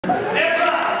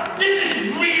Deborah, this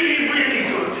is really, really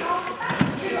good.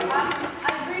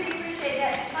 I really appreciate the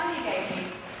extra time you gave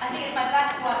me. I think it's my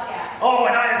best work yet. Oh,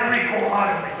 and I agree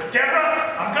wholeheartedly. But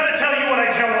Deborah, I'm going to tell you what I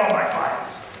tell all my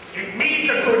clients. It needs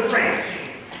a good rape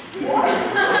scene. What?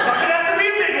 Doesn't have to be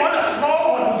a big one. A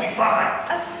small one will be fine.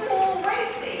 A small rape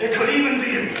scene? It could even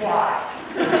be implied.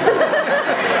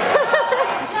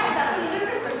 Jack, that's a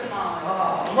ludicrous amount.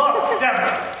 Oh, look,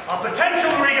 Deborah, a potential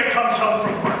reader comes home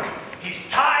from work. He's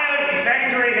tired, he's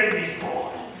angry, and he's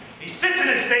bored. He sits in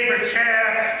his favorite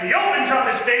chair, he opens up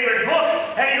his favorite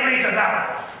book, and he reads about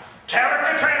it.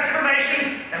 Character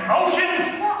transformations, emotions.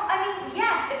 Well, I mean,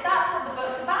 yes, if that's what the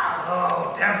book's about.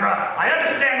 Oh, Deborah, I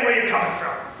understand where you're coming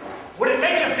from. Would it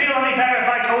make you feel any better if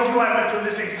I told you I went through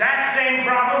this exact same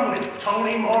problem with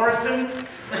Toni Morrison?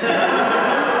 Yeah,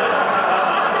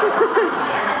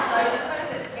 so I suppose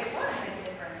it would make a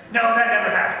difference. No, that never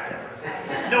happened,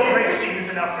 Deborah. No rape scene is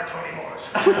enough for Toni Morrison.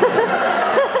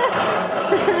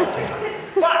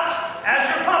 But, as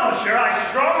your publisher, I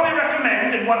strongly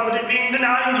recommend, and what would it be in the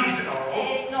 90s and all?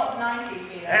 It's not the 90s,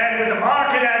 Peter. And with the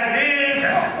market as it is,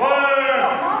 as it were.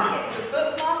 What market? The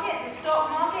book market? The stock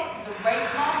market? The rape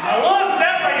market? Now look,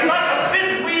 Deborah, you're like a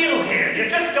fifth wheel here. You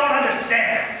just don't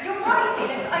understand. You're right,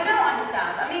 Felix. I don't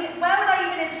understand. I mean, where would I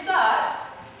even insert?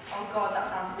 Oh God, that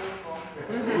sounds beautiful.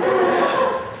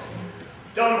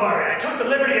 Don't worry, I took the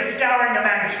liberty of scouring the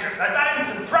manuscript. I found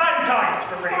some prime targets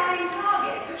for rape. Prime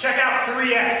target? Check out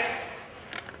 3F.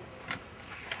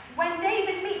 When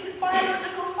David meets his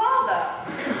biological father.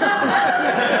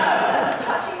 That's a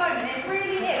touching moment, it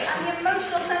really is, and the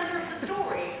emotional centre of the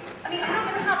story. I mean, I'm not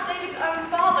going to have David's own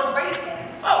father rape him.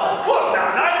 Oh, of course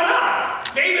not, neither would I.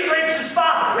 David rapes his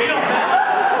father, read on.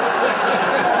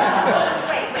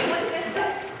 Wait, what does this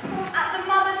say? At the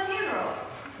mother's funeral.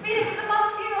 Felix, at the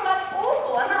mother's funeral, that's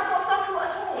awful, and that's not subtle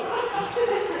at all.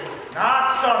 Not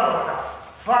subtle enough.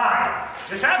 Fine.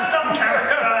 Just have some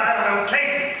character, I don't know,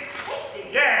 Casey. Casey?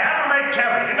 Yeah, have him rape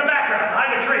Kelly, in the background,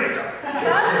 behind a tree or something.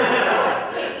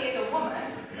 Casey is a woman.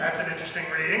 That's an interesting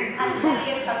reading. And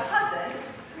Kelly is her cousin.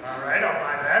 All right, I'll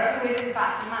buy that. Who is in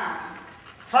fact a man.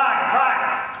 Fine, fine.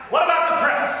 What about the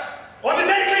preface? Or the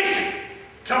dedication?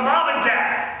 To Mom and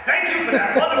Dad. Thank you for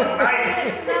that wonderful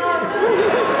night.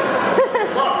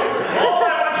 Look, all I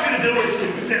want you to do is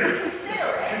consider it. Consider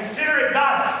it? Consider it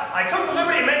done. I took the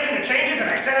liberty of making the changes and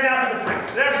I sent it out to the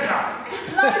printers. There's a copy.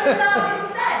 Life without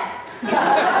consent.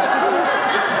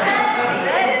 Consent,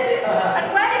 Felix. And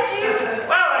where did you...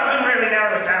 Well, I couldn't really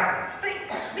narrow it down. But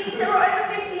there are over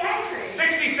 50 entries.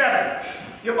 67.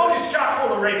 Your book is chock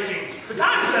full of rape scenes. The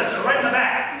Times says so, right in the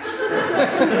back. My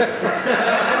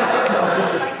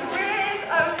career is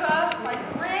over. My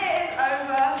career is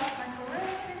over. My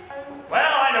career is over.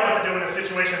 Well, I know what to do in a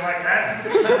situation like that.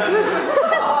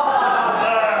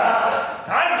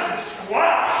 Time for some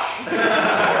squash.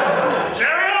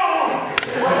 Cheerio!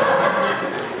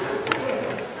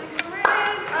 My career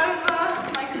is over.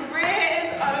 My career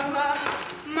is over.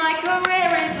 My career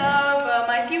is over.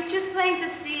 My future's plain to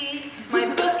see. My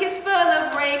book is full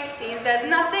of rape scenes. There's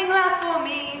nothing left for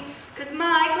me. 'Cause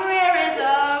my career